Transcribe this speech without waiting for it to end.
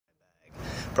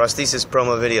Prosthesis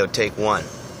promo video, take one.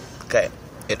 Okay,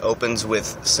 it opens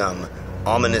with some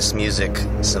ominous music,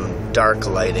 some dark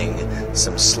lighting,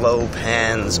 some slow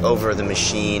pans over the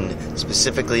machine,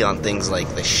 specifically on things like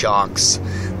the shocks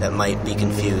that might be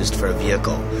confused for a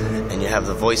vehicle. And you have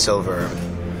the voiceover.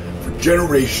 For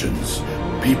generations,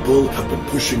 people have been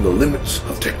pushing the limits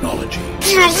of technology.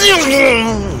 You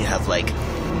have like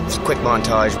quick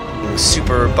montage,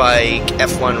 super bike,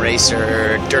 F1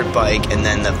 racer, dirt bike, and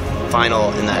then the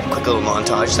final in that quick little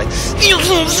montage is like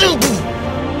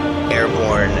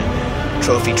airborne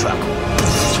trophy truck.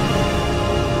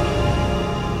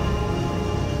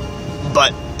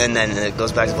 But, and then it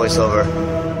goes back to voiceover.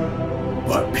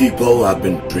 But people have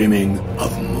been dreaming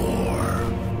of more.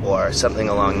 Or something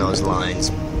along those lines.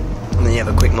 And then you have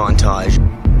a quick montage.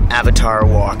 Avatar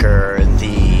Walker,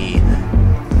 the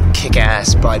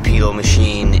kick-ass bipedal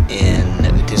machine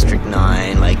in District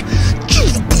 9, like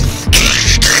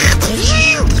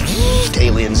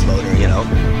aliens loader, you know?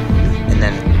 And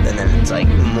then it's like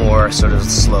more sort of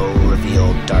slow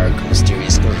reveal, dark,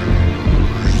 mysterious,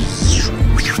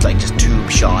 like just tube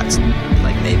shots,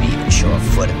 like maybe even show a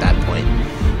foot at that point,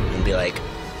 and be like,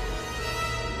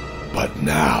 but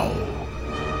now,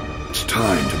 it's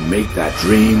time to make that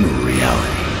dream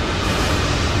reality.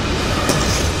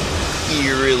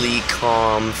 Eerily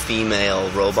calm female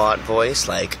robot voice,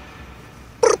 like,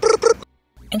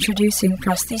 introducing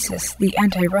Prosthesis The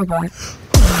Anti-Robot.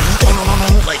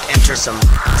 like enter some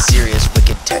serious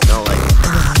wicked techno, like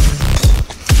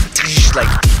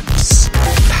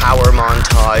power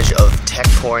montage of tech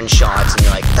porn shots, and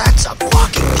you're like, that's a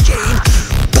fucking machine.